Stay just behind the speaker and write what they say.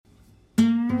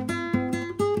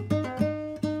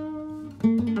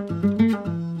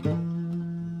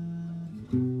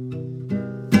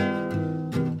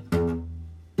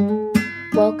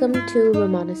Welcome to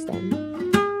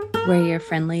Romanistan. We're your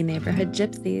friendly neighborhood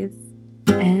gypsies.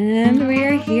 And we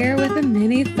are here with a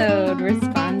mini-sode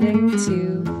responding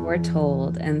to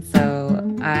Foretold. And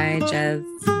so I, Jez,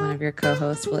 one of your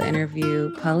co-hosts, will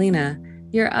interview Paulina,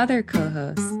 your other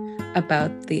co-host,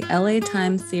 about the LA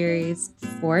Times series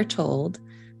Foretold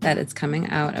that is coming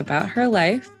out about her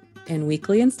life in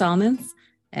weekly installments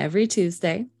every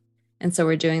Tuesday. And so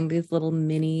we're doing these little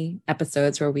mini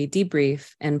episodes where we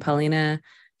debrief, and Paulina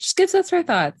just gives us her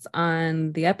thoughts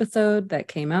on the episode that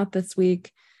came out this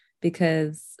week,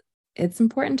 because it's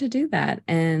important to do that.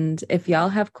 And if y'all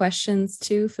have questions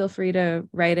too, feel free to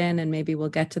write in and maybe we'll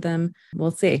get to them. We'll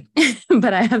see.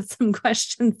 But I have some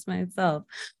questions myself.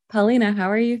 Paulina, how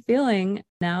are you feeling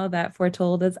now that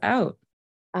Foretold is out?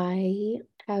 I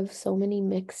have so many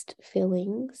mixed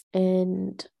feelings,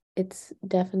 and it's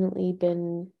definitely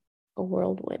been a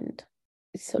whirlwind.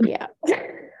 So yeah.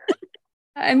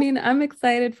 I mean, I'm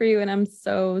excited for you, and I'm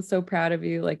so proud of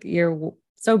you. Like, you're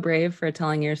so brave for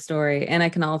telling your story. And I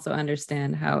can also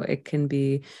understand how it can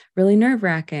be really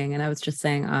nerve-wracking. And I was just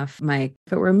saying off mic,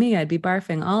 if it were me, I'd be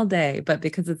barfing all day. But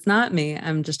because it's not me,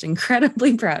 I'm just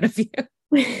incredibly proud of you.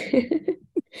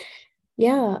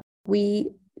 Yeah, we,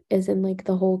 as in like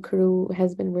the whole crew,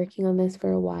 has been working on this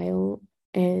for a while.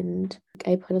 And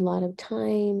I put a lot of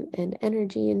time and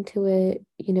energy into it.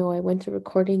 You know, I went to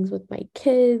recordings with my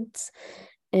kids,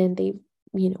 and they,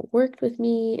 worked with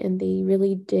me, and they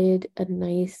really did a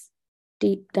nice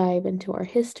deep dive into our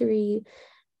history.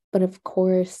 But of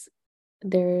course,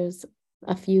 there's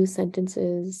a few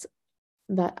sentences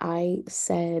that I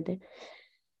said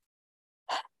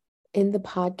in the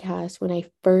podcast when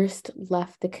I first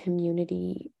left the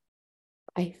community.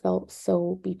 I felt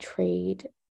so betrayed.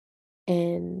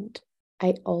 And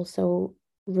I also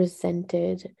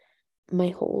resented my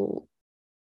whole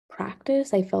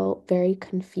practice. I felt very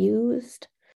confused.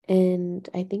 And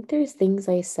I think there's things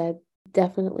I said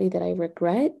definitely that I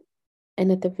regret.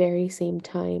 And at the very same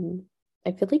time,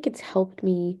 I feel like it's helped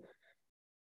me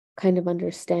kind of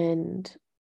understand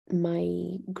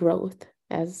my growth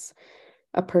as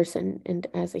a person and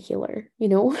as a healer,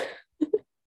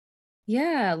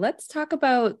 Yeah, let's talk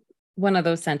about one of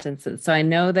those sentences. So I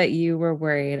know that you were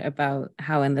worried about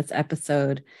how in this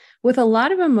episode, with a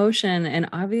lot of emotion and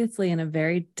obviously in a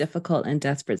very difficult and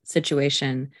desperate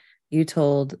situation, you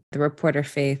told the reporter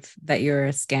Faith that you're a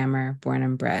scammer born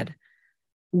and bred.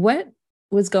 What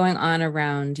was going on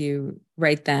around you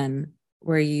right then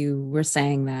where you were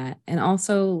saying that? And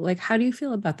also, like, how do you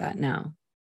feel about that now?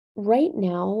 Right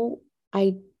now,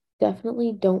 I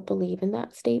definitely don't believe in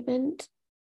that statement.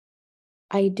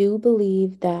 I do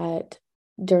believe that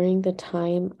during the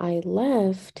time I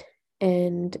left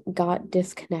and got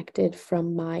disconnected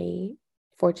from my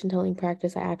fortune telling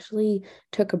practice, I actually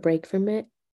took a break from it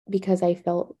because I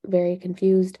felt very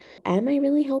confused. Am I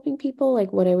really helping people?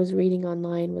 Like, what I was reading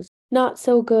online was not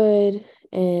so good.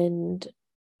 And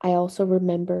I also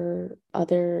remember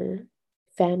other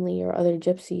family or other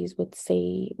gypsies would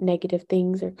say negative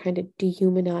things or kind of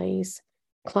dehumanize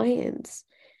clients.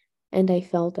 And I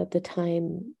felt at the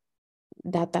time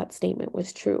that that statement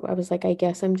was true. I was like, I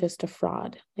guess I'm just a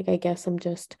fraud. Like, I guess I'm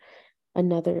just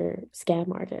another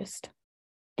scam artist.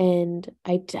 And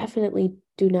I definitely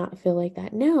do not feel like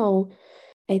that now.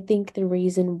 I think the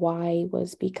reason why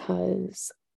was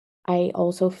because I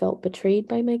also felt betrayed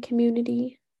by my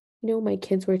community. My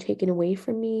kids were taken away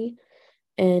from me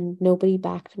and nobody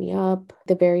backed me up.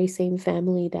 The very same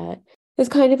family that is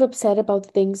kind of upset about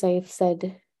the things I've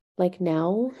said, like,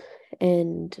 now.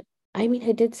 And I mean,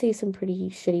 I did say some pretty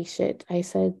shitty shit. I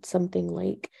said something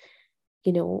like,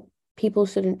 people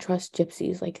shouldn't trust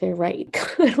gypsies, like they're right.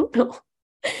 I don't know.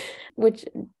 Which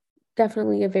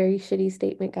definitely a very shitty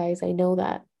statement, guys. I know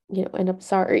that, and I'm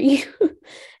sorry.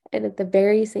 And at the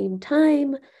very same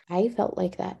time, I felt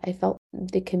like that. I felt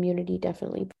the community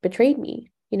definitely betrayed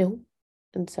me,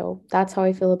 And so that's how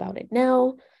I feel about it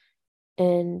now.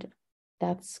 And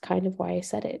that's kind of why I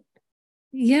said it.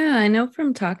 Yeah, I know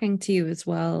from talking to you as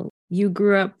well, you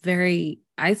grew up very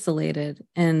isolated,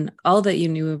 and all that you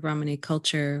knew of Romani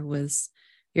culture was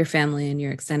your family and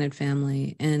your extended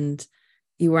family, and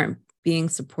you weren't being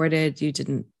supported. You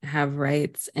didn't have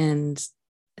rights, and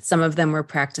some of them were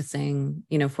practicing,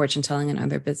 fortune telling and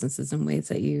other businesses in ways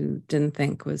that you didn't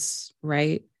think was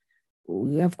right.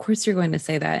 Of course, you're going to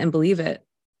say that and believe it.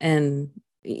 And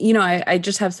I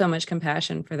just have so much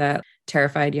compassion for that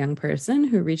terrified young person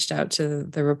who reached out to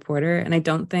the reporter. And I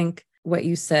don't think what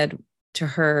you said to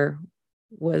her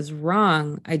was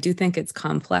wrong. I do think it's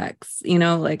complex, and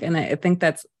I think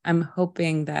I'm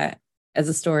hoping that as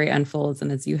the story unfolds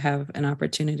and as you have an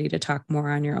opportunity to talk more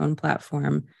on your own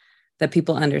platform, that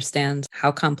people understand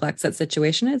how complex that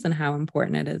situation is and how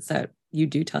important it is that you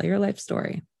do tell your life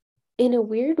story. In a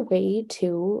weird way,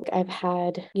 too, I've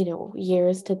had,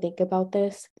 years to think about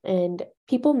this. And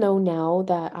people know now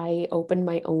that I opened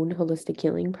my own holistic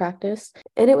healing practice.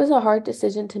 And it was a hard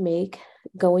decision to make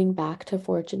going back to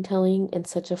fortune telling in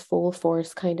such a full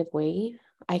force kind of way.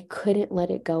 I couldn't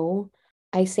let it go.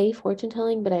 I say fortune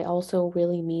telling, but I also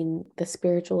really mean the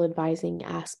spiritual advising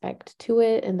aspect to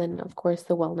it. And then, of course,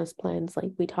 the wellness plans,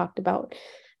 like we talked about.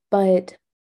 But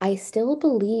I still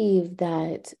believe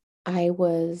that I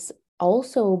was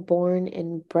also born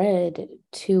and bred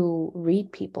to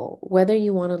read people, whether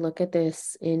you want to look at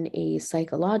this in a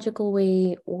psychological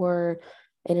way or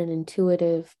in an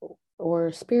intuitive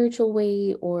or spiritual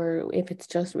way, or if it's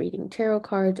just reading tarot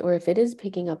cards, or if it is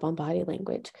picking up on body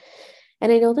language.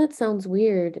 And I know that sounds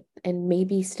weird and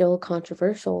maybe still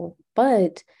controversial,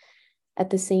 but at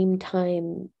the same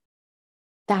time,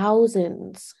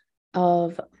 thousands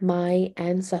of my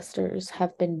ancestors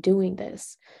have been doing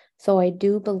this. So I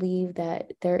do believe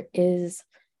that there is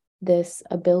this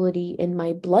ability in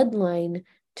my bloodline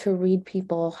to read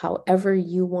people however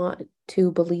you want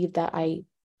to believe that I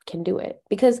can do it.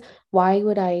 Because why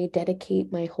would I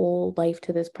dedicate my whole life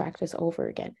to this practice over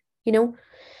again? You know,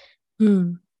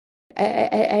 Mm.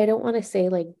 I don't want to say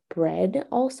like bred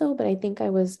also, but I think I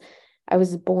was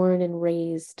born and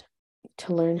raised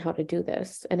to learn how to do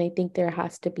this. And I think there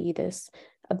has to be this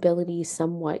ability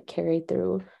somewhat carried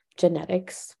through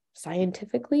genetics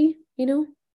scientifically,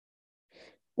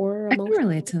 or I can relate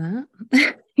emotionally, to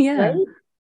that. Yeah. right?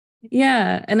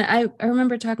 Yeah. And I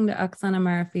remember talking to Oksana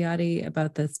Marafiotti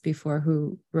about this before,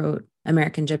 who wrote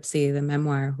American Gypsy, the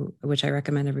memoir, which I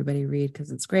recommend everybody read because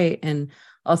it's great. And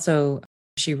also,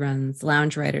 she runs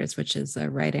Lounge Writers, which is a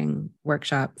writing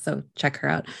workshop. So check her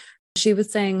out. She was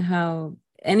saying how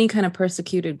any kind of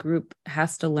persecuted group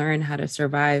has to learn how to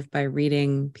survive by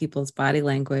reading people's body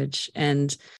language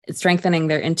and strengthening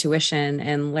their intuition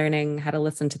and learning how to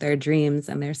listen to their dreams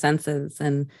and their senses.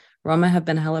 And Roma have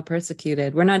been hella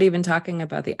persecuted. We're not even talking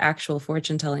about the actual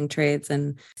fortune telling trades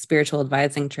and spiritual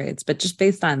advising trades, but just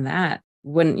based on that,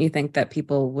 wouldn't you think that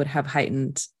people would have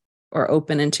heightened or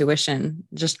open intuition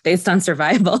just based on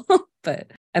survival? But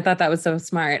I thought that was so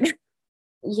smart.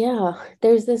 Yeah,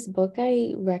 there's this book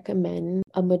I recommend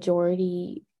a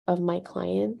majority of my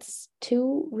clients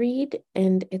to read,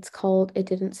 and it's called It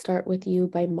Didn't Start With You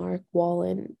by Mark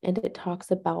Wallen. And it talks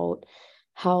about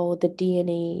how the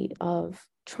DNA of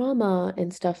trauma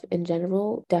and stuff in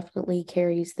general definitely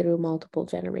carries through multiple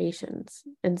generations.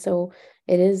 And so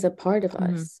it is a part of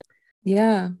Mhm. us.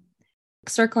 Yeah.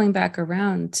 Circling back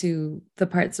around to the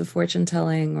parts of fortune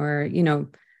telling, or,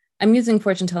 I'm using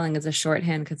fortune telling as a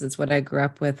shorthand because it's what I grew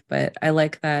up with, but I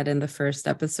like that in the first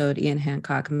episode, Ian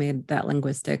Hancock made that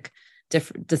linguistic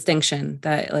distinction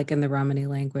that, like, in the Romani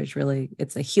language, really,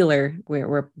 it's a healer.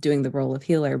 We're doing the role of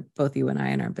healer, both you and I,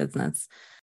 in our business.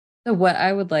 So, what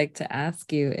I would like to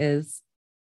ask you is,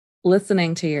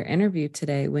 listening to your interview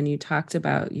today, when you talked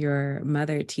about your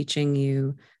mother teaching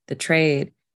you the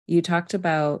trade, you talked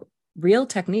about real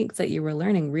techniques that you were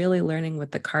learning, really learning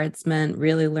what the cards meant,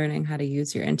 really learning how to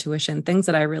use your intuition, things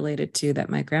that I related to that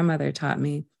my grandmother taught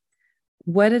me.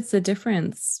 What is the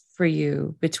difference for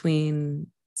you between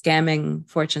scamming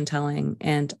fortune telling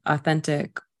and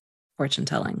authentic fortune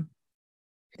telling?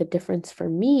 The difference for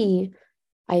me,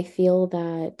 I feel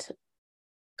that,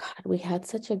 God, we had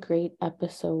such a great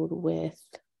episode with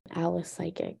Alice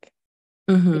Psychic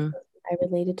Mm-hmm. because I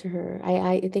related to her.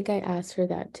 I think I asked her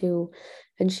that too,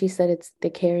 and she said it's the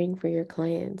caring for your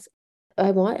clients.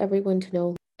 I want everyone to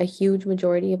know a huge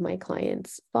majority of my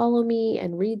clients follow me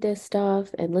and read this stuff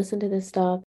and listen to this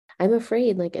stuff. I'm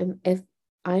afraid, like, if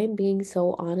I'm being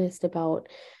so honest about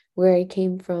where I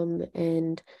came from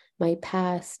and my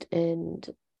past and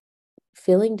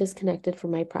feeling disconnected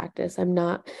from my practice. I'm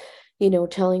not,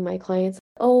 telling my clients,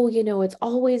 oh, it's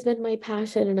always been my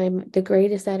passion and I'm the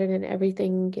greatest at it and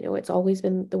everything, it's always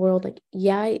been the world. Like,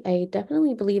 yeah, I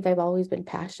definitely believe I've always been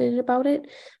passionate about it,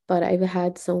 but I've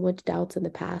had so much doubts in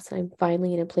the past. I'm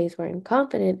finally in a place where I'm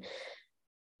confident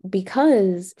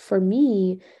because for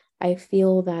me, I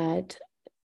feel that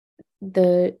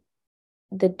the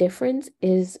the difference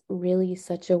is really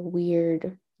such a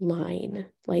weird line.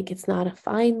 Like it's not a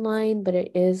fine line, but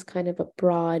it is kind of a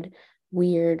broad,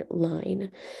 weird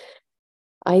line.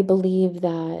 I believe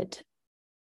that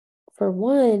for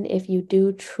one, if you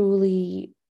do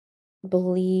truly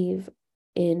believe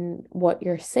in what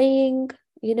you're saying,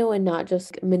 and not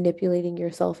just manipulating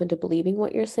yourself into believing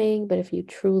what you're saying, but if you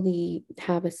truly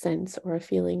have a sense or a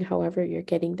feeling, however you're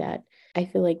getting that, I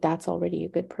feel like that's already a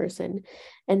good person.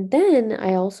 And then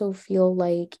I also feel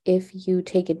like if you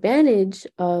take advantage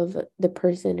of the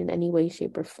person in any way,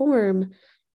 shape, or form,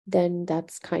 then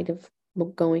that's kind of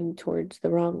going towards the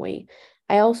wrong way.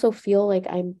 I also feel like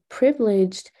I'm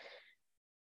privileged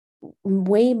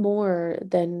way more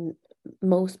than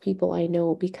most people I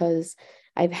know because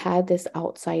I've had this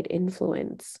outside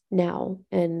influence now,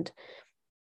 and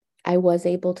I was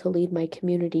able to lead my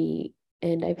community,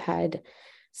 and I've had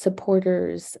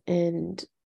supporters, and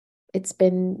it's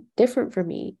been different for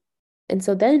me. And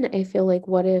so then I feel like,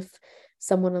 what if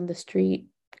someone on the street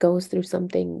goes through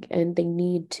something and they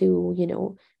need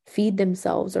to, feed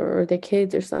themselves or their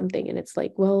kids or something, and it's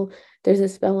like, well, there's a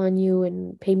spell on you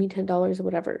and pay me $10 or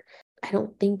whatever. I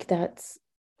don't think that's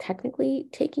technically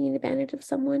taking advantage of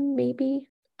someone, maybe.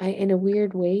 In a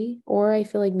weird way, or I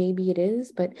feel like maybe it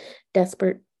is, but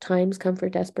desperate times come for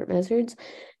desperate measures.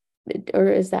 Or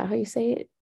is that how you say it?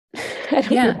 I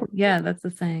don't Yeah, know. yeah, that's the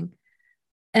saying.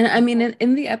 And I mean,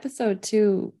 in the episode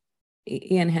too,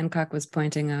 Ian Hancock was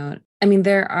pointing out, I mean,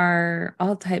 there are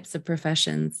all types of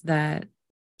professions that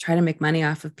try to make money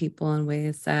off of people in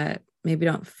ways that maybe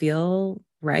don't feel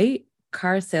right.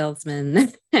 Car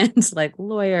salesmen and like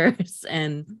lawyers.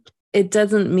 And it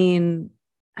doesn't mean,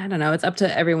 I don't know, it's up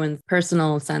to everyone's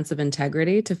personal sense of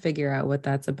integrity to figure out what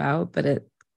that's about. But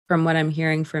from what I'm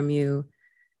hearing from you,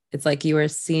 it's like you are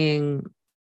seeing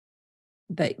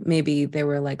that maybe there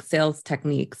were like sales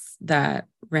techniques that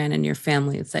ran in your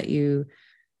families that you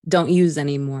don't use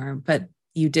anymore, but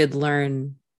you did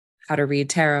learn how to read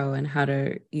tarot and how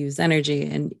to use energy.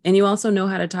 And you also know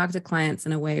how to talk to clients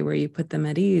in a way where you put them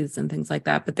at ease and things like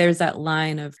that. But there's that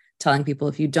line of telling people,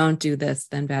 if you don't do this,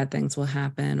 then bad things will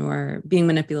happen, or being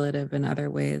manipulative in other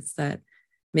ways that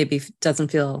maybe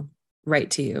doesn't feel right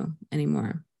to you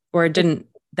anymore, or it didn't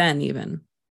then even.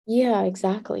 Yeah,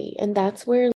 exactly. And that's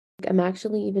where I'm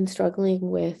actually even struggling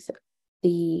with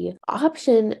the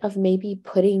option of maybe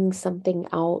putting something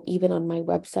out even on my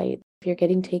website. If you're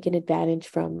getting taken advantage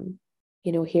from,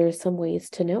 here's some ways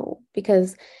to know.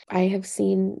 Because I have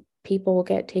seen people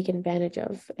get taken advantage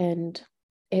of and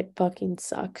it fucking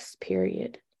sucks,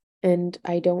 period. And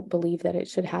I don't believe that it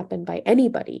should happen by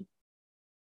anybody.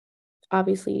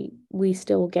 Obviously, we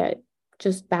still get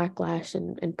just backlash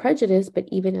and prejudice, but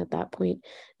even at that point,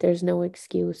 there's no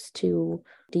excuse to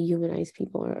dehumanize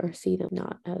people or see them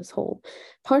not as whole.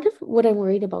 Part of what I'm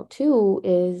worried about too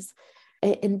is,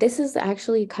 and this is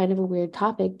actually kind of a weird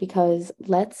topic because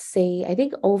let's say, I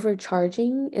think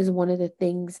overcharging is one of the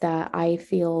things that I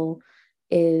feel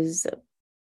is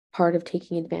part of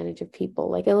taking advantage of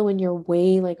people. Like when you're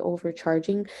way like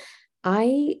overcharging,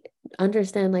 I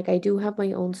understand, like I do have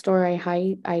my own store.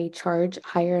 I charge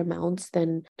higher amounts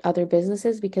than other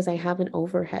businesses because I have an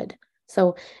overhead.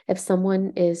 So if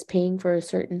someone is paying for a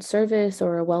certain service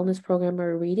or a wellness program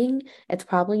or a reading, it's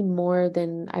probably more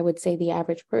than I would say the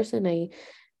average person.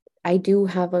 I do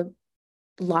have a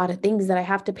lot of things that I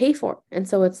have to pay for. And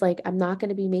so it's like I'm not going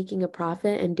to be making a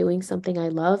profit and doing something I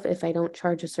love if I don't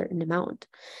charge a certain amount.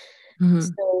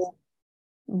 Mhm. So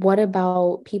what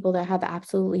about people that have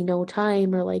absolutely no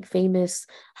time, or like famous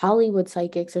Hollywood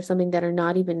psychics or something that are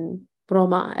not even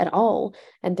broma at all,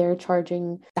 and they're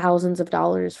charging thousands of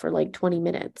dollars for like 20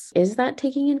 minutes? Is that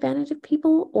taking advantage of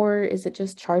people, or is it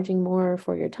just charging more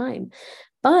for your time?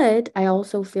 But I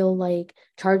also feel like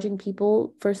charging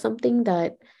people for something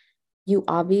that you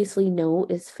obviously know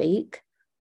is fake,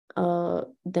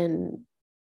 then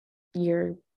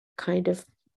you're kind of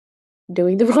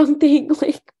doing the wrong thing,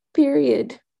 like,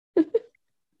 period.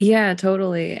 Yeah,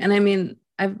 totally. And I mean,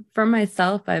 for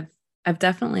myself, I've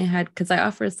definitely had, because I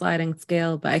offer a sliding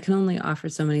scale, but I can only offer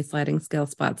so many sliding scale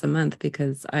spots a month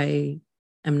because I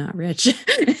am not rich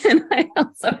and I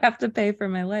also have to pay for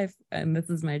my life, and this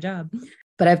is my job.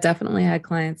 But I've definitely had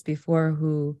clients before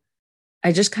who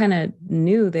I just kind of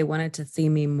knew they wanted to see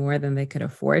me more than they could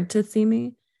afford to see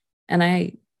me. And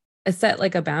I set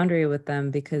like a boundary with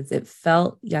them because it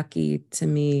felt yucky to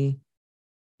me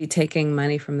be taking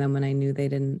money from them when I knew they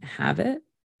didn't have it.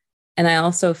 And I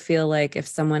also feel like if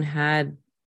someone had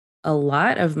a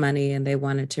lot of money and they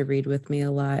wanted to read with me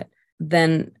a lot,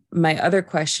 then my other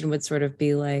question would sort of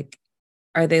be like,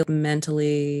 are they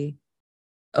mentally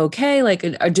okay? Like,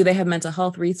 or do they have mental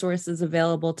health resources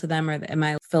available to them? Or am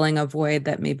I filling a void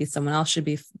that maybe someone else should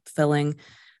be filling?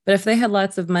 But if they had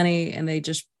lots of money and they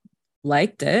just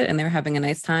liked it and they were having a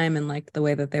nice time and liked the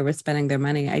way that they were spending their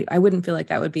money, I wouldn't feel like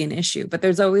that would be an issue. But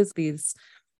there's always these,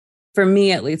 for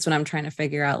me at least, when I'm trying to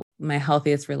figure out my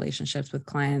healthiest relationships with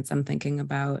clients, I'm thinking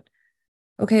about,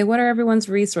 okay, what are everyone's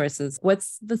resources?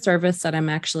 What's the service that I'm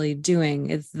actually doing?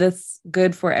 Is this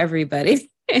good for everybody?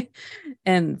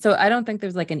 And so I don't think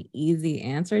there's like an easy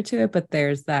answer to it, but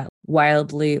there's that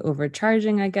wildly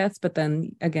overcharging, I guess. But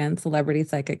then again, celebrity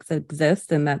psychics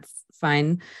exist, and that's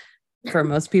fine for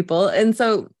most people. And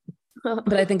so,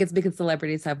 but I think it's because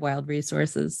celebrities have wild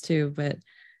resources too. But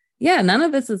yeah, none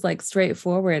of this is like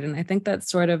straightforward. And I think that's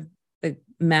sort of the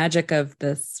magic of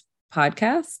this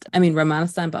podcast. I mean,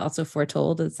 Ramanistan, but also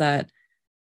Foretold, is that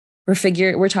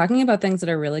we're talking about things that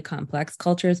are really complex.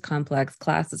 Culture is complex,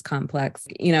 class is complex,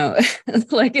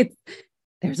 like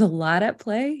there's a lot at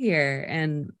play here.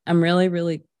 And I'm really,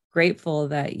 really grateful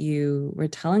that you were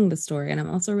telling the story. And I'm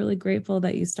also really grateful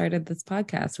that you started this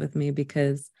podcast with me,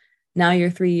 because now you're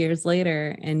 3 years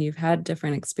later and you've had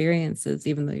different experiences,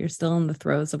 even though you're still in the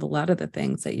throes of a lot of the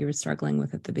things that you were struggling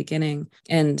with at the beginning.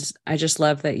 And I just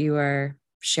love that you are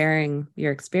sharing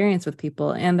your experience with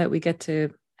people, and that we get to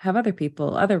have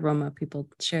other Roma people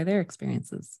share their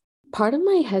experiences. Part of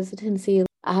my hesitancy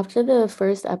after the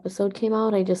first episode came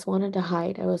out, I just wanted to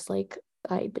hide. I was like,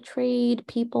 I betrayed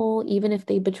people, even if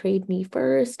they betrayed me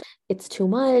first. It's too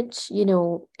much,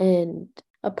 and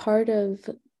a part of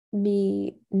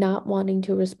me not wanting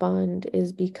to respond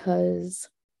is because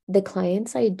the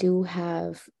clients I do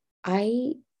have,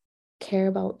 I care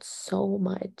about so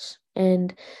much.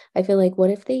 And I feel like,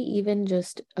 what if they even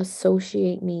just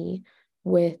associate me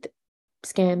with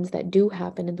scams that do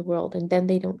happen in the world, and then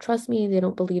they don't trust me, they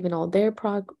don't believe in all their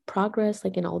progress,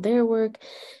 like in all their work,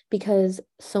 because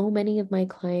so many of my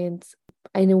clients,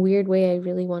 in a weird way, I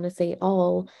really want to say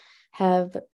all,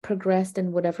 have progressed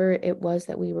in whatever it was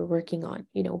that we were working on,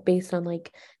 based on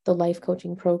like the life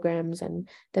coaching programs and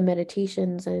the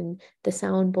meditations and the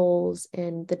sound bowls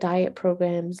and the diet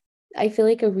programs. I feel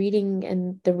like a reading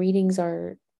and the readings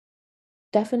are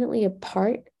definitely a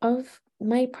part of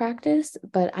my practice,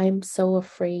 but I'm so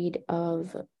afraid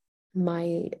of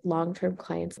my long-term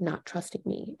clients not trusting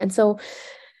me. And so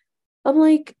I'm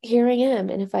like, here I am.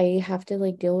 And if I have to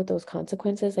like deal with those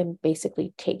consequences, I'm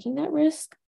basically taking that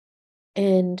risk.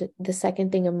 And the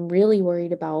second thing I'm really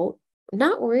worried about,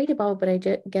 not worried about, but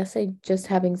guess I just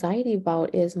have anxiety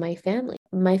about, is my family.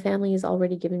 My family is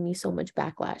already giving me so much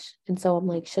backlash. And so I'm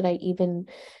like, should I even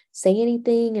say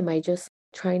anything? Am I just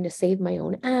trying to save my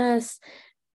own ass?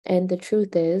 And the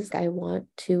truth is, I want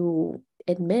to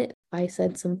admit I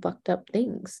said some fucked up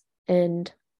things.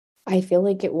 And I feel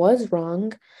like it was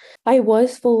wrong. I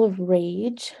was full of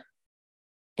rage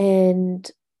and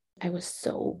I was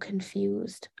so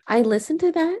confused. I listened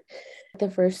to that, the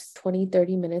first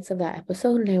 20-30 minutes of that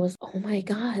episode, and I was, oh my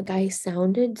God, I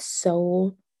sounded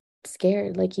so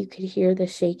scared. Like you could hear the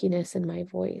shakiness in my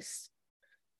voice.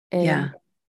 And Yeah.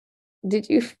 did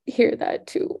you hear that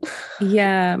too?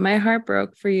 Yeah. My heart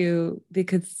broke for you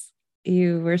because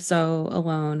you were so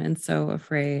alone and so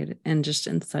afraid and just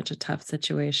in such a tough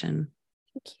situation.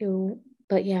 Thank you.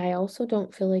 But yeah, I also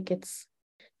don't feel like it's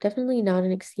definitely not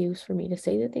an excuse for me to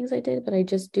say the things I did, but I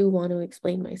just do want to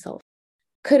explain myself.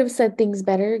 Could have said things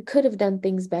better, could have done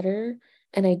things better,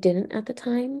 and I didn't at the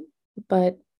time,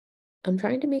 but I'm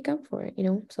trying to make up for it.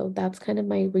 So that's kind of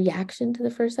my reaction to the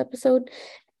first episode.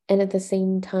 And at the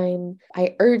same time,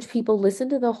 I urge people, listen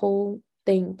to the whole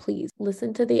thing, please.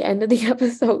 Listen to the end of the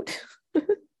episode.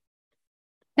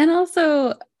 And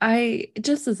also, I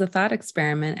just as a thought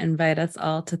experiment, invite us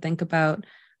all to think about,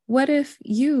 what if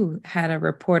you had a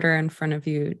reporter in front of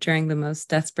you during the most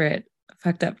desperate,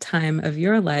 fucked up time of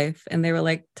your life, and they were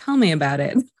like, tell me about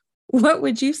it? What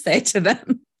would you say to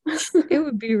them? It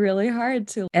would be really hard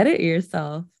to edit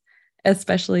yourself,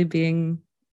 especially being,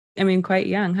 I mean, quite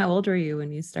young. How old were you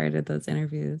when you started those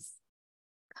interviews?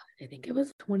 I think it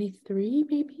was 23,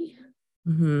 maybe.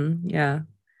 Yeah.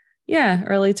 Yeah.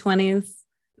 Early 20s.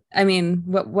 I mean,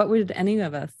 what would any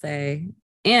of us say?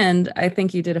 And I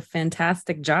think you did a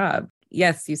fantastic job.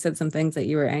 Yes, you said some things that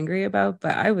you were angry about,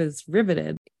 but I was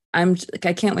riveted. I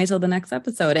can't wait till the next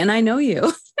episode. And I know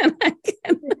you.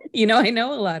 And I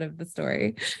know a lot of the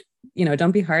story.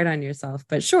 Don't be hard on yourself.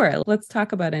 But sure, let's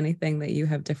talk about anything that you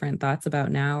have different thoughts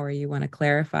about now or you want to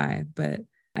clarify. But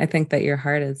I think that your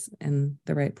heart is in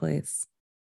the right place.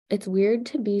 It's weird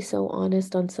to be so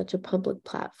honest on such a public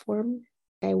platform.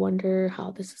 I wonder how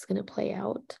this is going to play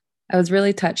out. I was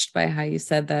really touched by how you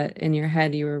said that in your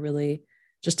head you were really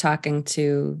just talking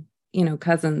to,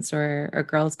 cousins or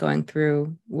girls going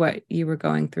through what you were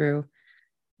going through.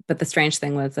 But the strange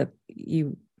thing was that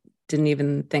you didn't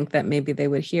even think that maybe they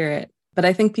would hear it. But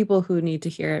I think people who need to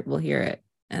hear it will hear it.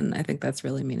 And I think that's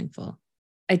really meaningful.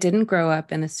 I didn't grow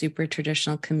up in a super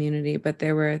traditional community, but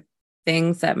there were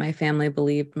things that my family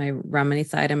believed, my Romani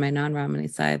side and my non-Romani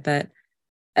side, that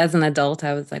as an adult,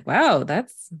 I was like, wow,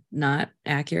 that's not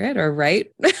accurate or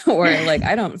right. Or like,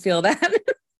 I don't feel that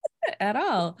at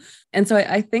all. And so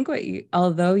I think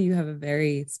although you have a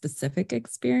very specific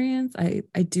experience, I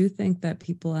do think that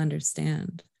people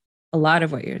understand a lot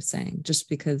of what you're saying, just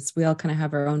because we all kind of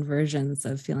have our own versions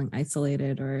of feeling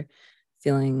isolated or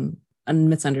feeling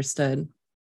misunderstood.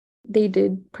 They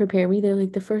did prepare me. They're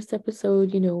like, the first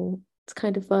episode, it's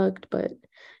kind of fucked, but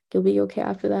you'll be okay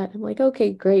after that. I'm like,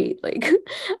 okay, great. Like,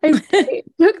 I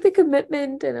took the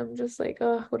commitment, and I'm just like,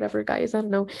 oh, whatever, guys. I don't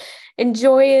know.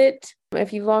 Enjoy it.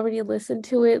 If you've already listened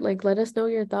to it, like, let us know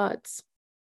your thoughts.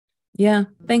 Yeah.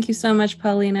 Thank you so much,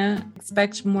 Paulina.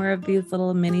 Expect more of these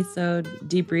little mini-sode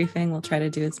debriefing. We'll try to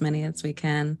do as many as we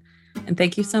can. And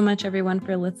thank you so much, everyone,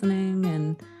 for listening.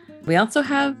 And we also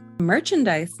have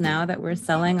merchandise now that we're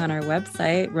selling on our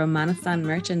website, Romanistan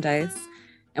Merchandise.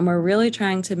 And we're really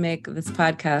trying to make this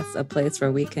podcast a place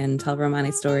where we can tell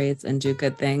Romani stories and do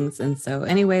good things. And so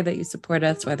any way that you support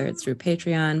us, whether it's through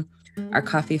Patreon, our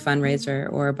coffee fundraiser,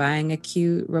 or buying a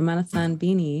cute Romanistan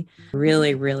beanie,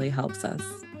 really, really helps us.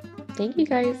 Thank you,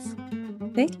 guys.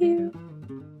 Thank you.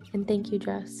 And thank you,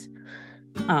 Jess.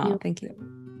 Oh, thank you.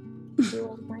 You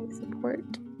are my support.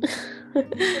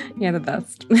 You're the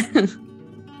best.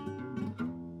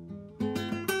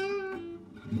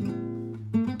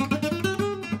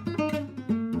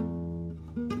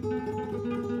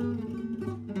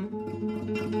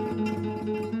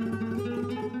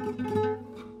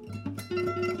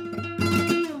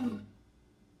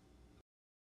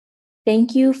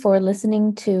 Thank you for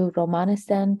listening to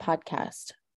Romanistan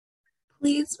Podcast.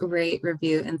 Please rate,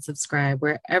 review, and subscribe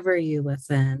wherever you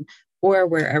listen or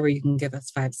wherever you can give us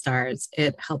 5 stars.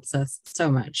 It helps us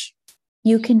so much.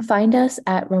 You can find us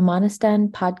at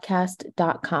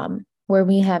romanistanpodcast.com, where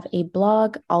we have a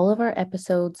blog, all of our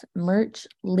episodes, merch,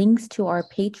 links to our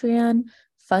Patreon,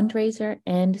 fundraiser,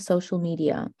 and social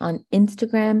media on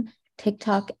Instagram,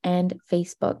 TikTok, and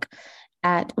Facebook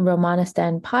at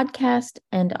Romanistan Podcast,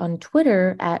 and on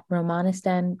Twitter at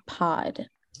Romanistan Pod.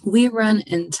 We run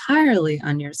entirely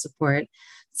on your support.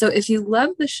 So if you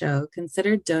love the show,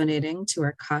 consider donating to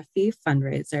our coffee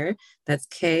fundraiser. That's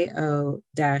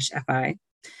KO-FI.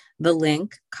 The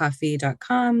link,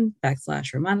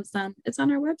 coffee.com/Romanistan, is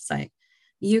on our website.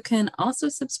 You can also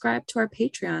subscribe to our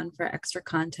Patreon for extra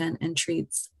content and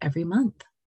treats every month.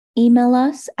 Email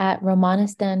us at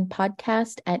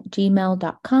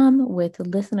romanistanpodcast@gmail.com with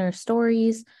listener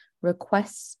stories,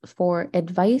 requests for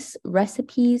advice,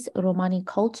 recipes, Romani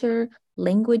culture,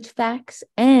 language facts,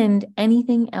 and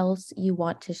anything else you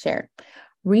want to share.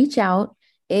 Reach out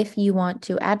if you want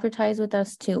to advertise with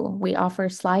us too. We offer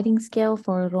sliding scale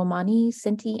for Romani,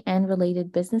 Sinti, and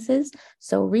related businesses,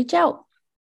 so reach out.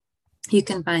 You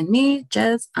can find me,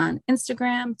 Jez, on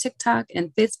Instagram, TikTok,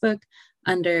 and Facebook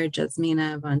under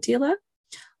Jasmina Vontila.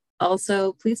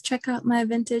 Also, please check out my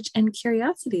vintage and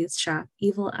curiosities shop,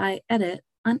 Evil Eye Edit,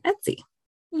 on Etsy.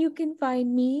 You can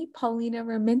find me, Paulina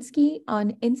Raminsky,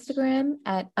 on Instagram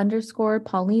at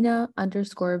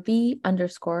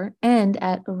 _Paulina_V_ and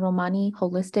at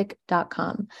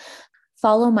RomaniHolistic.com.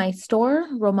 Follow my store,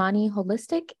 Romani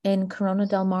Holistic, in Corona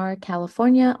del Mar,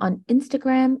 California, on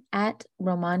Instagram at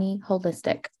Romani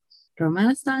Holistic.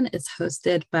 Romanistan is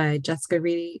hosted by Jessica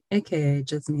Reedy, aka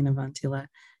Jasmina Vontila,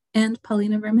 and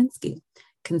Paulina Verminsky,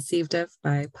 conceived of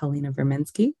by Paulina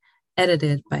Verminsky,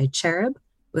 edited by Cherub,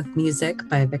 with music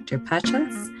by Victor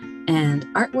Pachas, and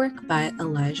artwork by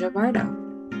Elijah Vardo.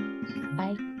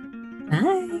 Bye.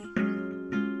 Bye.